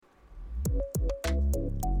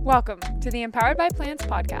Welcome to the Empowered by Plants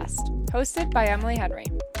podcast, hosted by Emily Henry.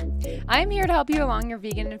 I am here to help you along your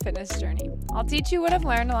vegan and fitness journey. I'll teach you what I've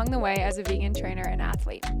learned along the way as a vegan trainer and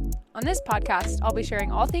athlete. On this podcast, I'll be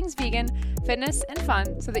sharing all things vegan, fitness, and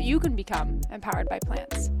fun so that you can become empowered by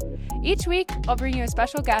plants. Each week, I'll bring you a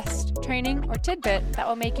special guest, training, or tidbit that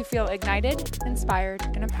will make you feel ignited, inspired,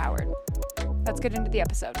 and empowered. Let's get into the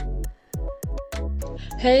episode.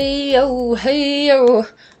 Hey yo,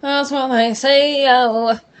 that's what I say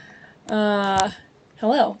yo.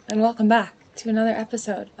 Hello and welcome back to another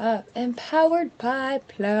episode of Empowered by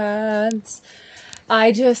Plants.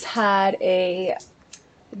 I just had a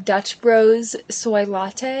Dutch Bros soy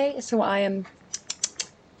latte, so I am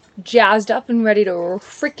jazzed up and ready to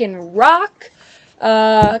freaking rock.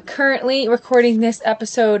 Currently recording this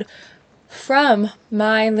episode from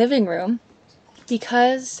my living room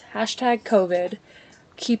because #COVID.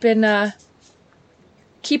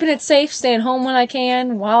 Keeping it safe, staying home when I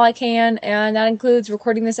can, while I can, and that includes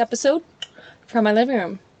recording this episode from my living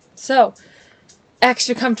room. So,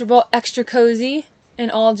 extra comfortable, extra cozy,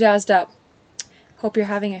 and all jazzed up. Hope you're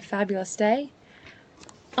having a fabulous day.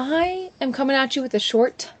 I am coming at you with a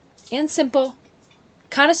short and simple,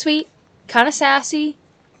 kind of sweet, kind of sassy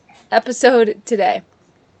episode today.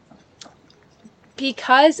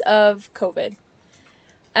 Because of COVID.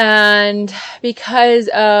 And because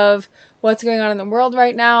of what's going on in the world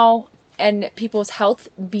right now and people's health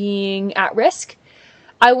being at risk,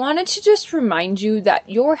 I wanted to just remind you that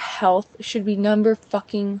your health should be number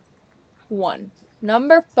fucking one.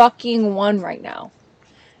 Number fucking one right now.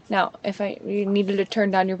 Now, if you needed to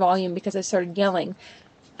turn down your volume because I started yelling,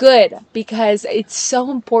 good, because it's so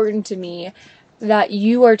important to me that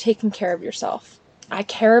you are taking care of yourself. I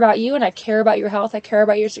care about you and I care about your health. I care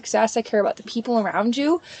about your success. I care about the people around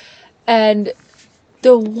you. And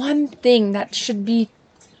the one thing that should be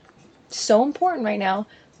so important right now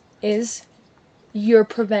is your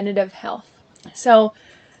preventative health. So,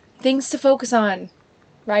 things to focus on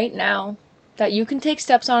right now that you can take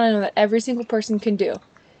steps on and that every single person can do.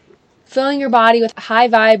 Filling your body with high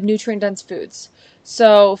vibe, nutrient dense foods.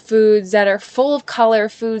 So foods that are full of color,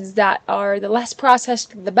 foods that are the less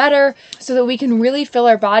processed, the better, so that we can really fill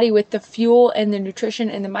our body with the fuel and the nutrition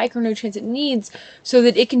and the micronutrients it needs so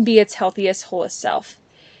that it can be its healthiest, wholest self.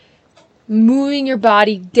 Moving your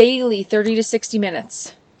body daily, 30 to 60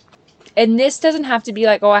 minutes. And this doesn't have to be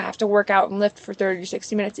like, I have to work out and lift for 30 to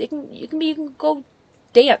 60 minutes. You can go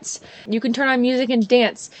dance. You can turn on music and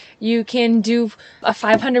dance. You can do a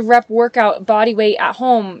 500 rep workout body weight at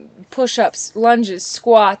home, push-ups, lunges,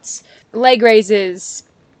 squats, leg raises,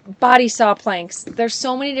 body saw planks. There's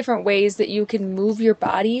so many different ways that you can move your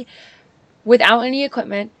body without any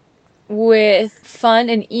equipment, with fun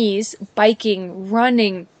and ease, biking,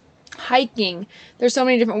 running, hiking. There's so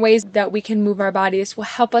many different ways that we can move our body. This will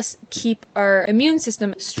help us keep our immune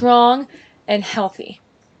system strong and healthy.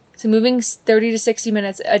 So moving 30 to 60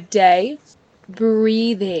 minutes a day,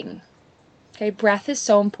 breathing. Okay, breath is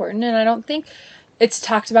so important, and I don't think it's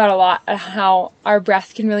talked about a lot how our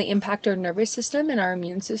breath can really impact our nervous system and our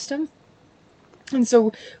immune system. And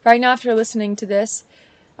so right now, if you're listening to this,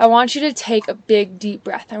 I want you to take a big, deep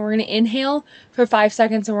breath. And we're going to inhale for 5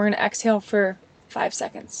 seconds, and we're going to exhale for 5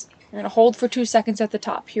 seconds. We're going to hold for 2 seconds at the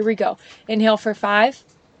top. Here we go. Inhale for 5,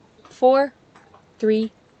 4,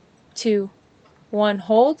 3, 2, 1.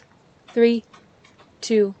 Hold. 3,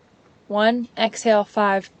 2, 1. Exhale.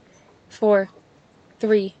 5, 4,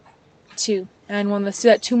 3, 2, and 1. Let's do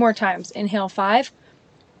that 2 more times. Inhale. 5,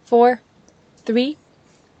 4, 3,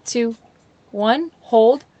 2, 1.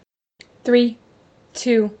 Hold. 3,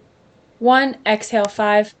 2, 1. Exhale.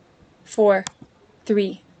 5, 4,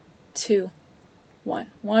 3, 2, 1.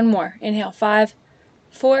 One more. Inhale. 5,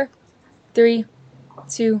 4, 3,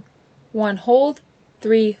 2, 1. Hold.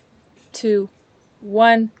 3, 2,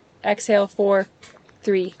 1. Exhale. 4,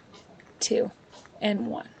 3, 2, and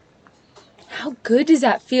 1. How good does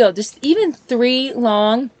that feel? Just even 3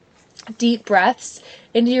 long, deep breaths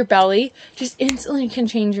into your belly just instantly can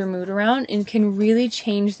change your mood around and can really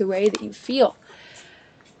change the way that you feel.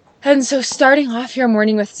 And so starting off your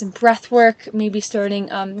morning with some breath work, maybe starting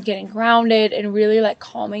getting grounded and really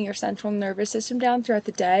calming your central nervous system down throughout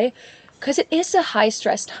the day, because it is a high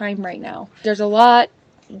stress time right now. There's a lot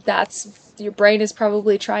that's your brain is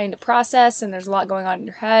probably trying to process, and there's a lot going on in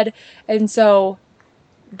your head. And so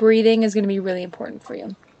breathing is going to be really important for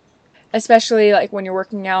you, especially when you're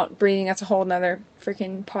working out. Breathing, that's a whole nother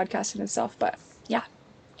freaking podcast in itself. But yeah,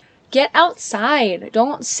 get outside.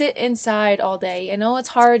 Don't sit inside all day. I know it's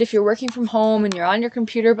hard if you're working from home and you're on your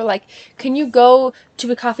computer, but can you go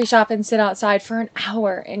to a coffee shop and sit outside for an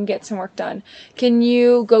hour and get some work done? Can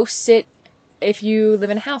you go sit If you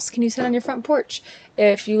live in a house, can you sit on your front porch?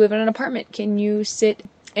 If you live in an apartment, can you sit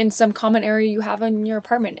in some common area you have in your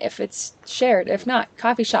apartment if it's shared? If not,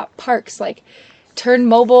 coffee shop, parks, like turn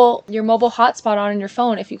your mobile hotspot on your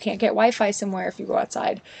phone if you can't get Wi-Fi somewhere if you go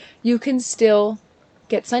outside. You can still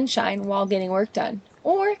get sunshine while getting work done.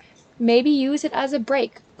 Or maybe use it as a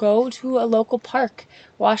break. Go to a local park,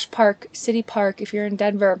 Wash Park, City Park if you're in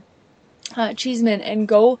Denver, Cheeseman, and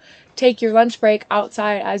go take your lunch break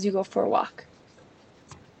outside as you go for a walk.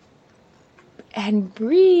 And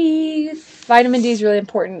breathe. Vitamin D is really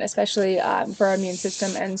important, especially for our immune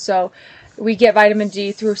system. And so we get vitamin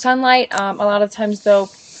D through sunlight. A lot of times, though,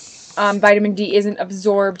 vitamin D isn't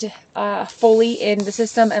absorbed fully in the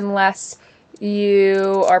system unless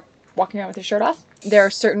you are walking around with your shirt off. There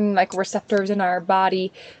are certain like receptors in our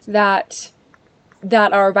body that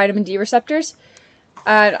are vitamin D receptors.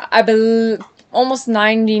 And I believe almost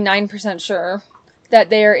 99% sure that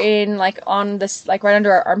they're in like on this, like right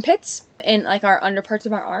under our armpits, in like our under parts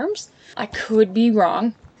of our arms. I could be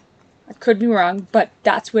wrong, but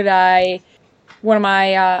that's what one of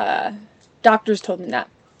my doctors told me that.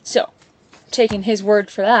 So, taking his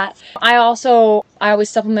word for that. I always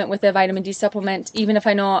supplement with a vitamin D supplement, even if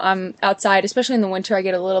I know I'm outside, especially in the winter. I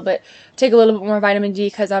take a little bit more vitamin D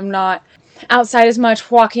because I'm not outside as much,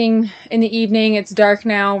 walking in the evening. It's dark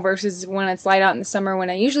now versus when it's light out in the summer when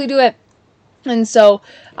I usually do it. And so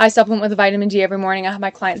I supplement with a vitamin D every morning. I have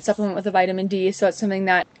my clients supplement with a vitamin D, so it's something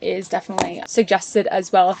that is definitely suggested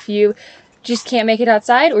as well if you just can't make it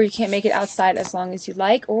outside, or you can't make it outside as long as you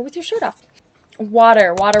like, or with your shirt off.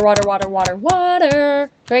 Water.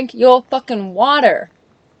 Drink your fucking water.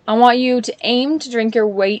 I want you to aim to drink your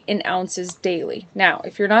weight in ounces daily. Now,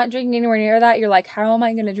 if you're not drinking anywhere near that, you're like, how am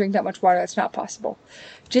I going to drink that much water? That's not possible.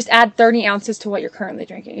 Just add 30 ounces to what you're currently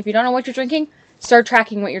drinking. If you don't know what you're drinking, start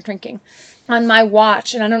tracking what you're drinking. On my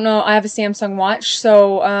watch, and I don't know, I have a Samsung watch,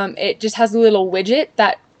 so it just has a little widget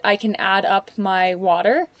that I can add up my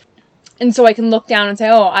water. And so I can look down and say,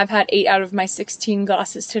 oh, I've had 8 out of my 16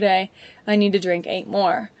 glasses today. I need to drink 8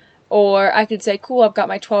 more. Or I could say, cool, I've got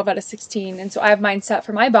my 12 out of 16. And so I have mine set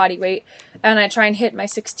for my body weight, and I try and hit my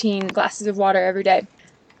 16 glasses of water every day.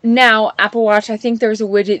 Now, Apple Watch, I think there's a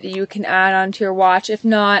widget that you can add onto your watch. If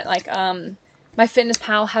not, like,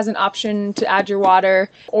 MyFitnessPal has an option to add your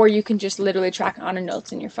water, or you can just literally track it on a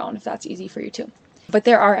notes in your phone if that's easy for you too. But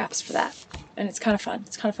there are apps for that, and it's kind of fun.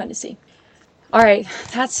 It's kind of fun to see. All right,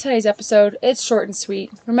 that's today's episode. It's short and sweet.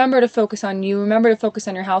 Remember to focus on you. Remember to focus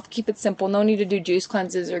on your health. Keep it simple. No need to do juice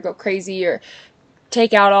cleanses or go crazy or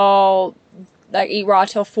take out all, like eat raw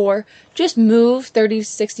till 4. Just move 30 to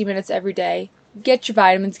 60 minutes every day. Get your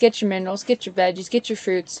vitamins, get your minerals, get your veggies, get your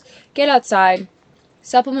fruits. Get outside.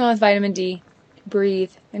 Supplement with vitamin D.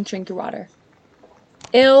 Breathe and drink your water.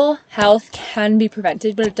 Ill health can be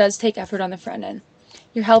prevented, but it does take effort on the front end.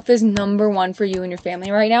 Your health is number one for you and your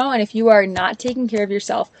family right now, and if you are not taking care of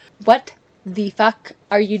yourself, what the fuck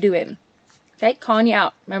are you doing? Okay, calling you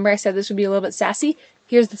out. Remember I said this would be a little bit sassy?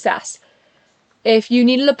 Here's the sass. If you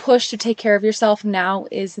needed a push to take care of yourself, now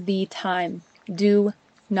is the time. Do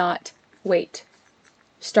not wait.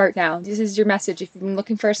 Start now. This is your message. If you've been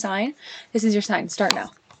looking for a sign, this is your sign. Start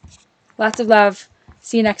now. Lots of love.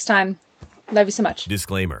 See you next time. Love you so much.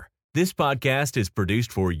 Disclaimer. This podcast is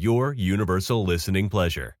produced for your universal listening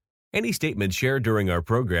pleasure. Any statements shared during our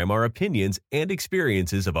program are opinions and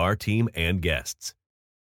experiences of our team and guests.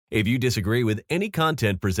 If you disagree with any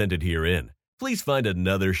content presented herein, please find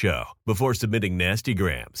another show before submitting nasty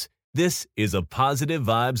grams. This is a positive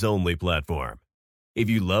vibes only platform. If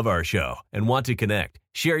you love our show and want to connect,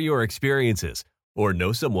 share your experiences, or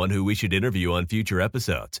know someone who we should interview on future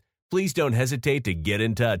episodes, please don't hesitate to get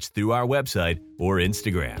in touch through our website or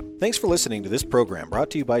Instagram. Thanks for listening to this program brought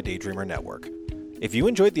to you by Daydreamer Network. If you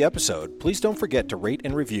enjoyed the episode, please don't forget to rate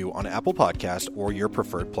and review on Apple Podcasts or your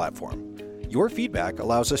preferred platform. Your feedback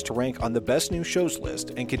allows us to rank on the best new shows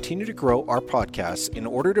list and continue to grow our podcasts in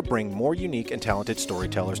order to bring more unique and talented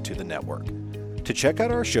storytellers to the network. To check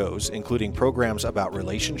out our shows, including programs about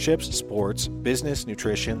relationships, sports, business,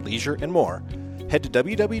 nutrition, leisure, and more, head to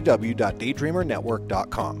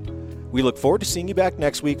www.daydreamernetwork.com. We look forward to seeing you back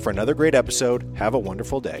next week for another great episode. Have a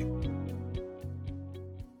wonderful day.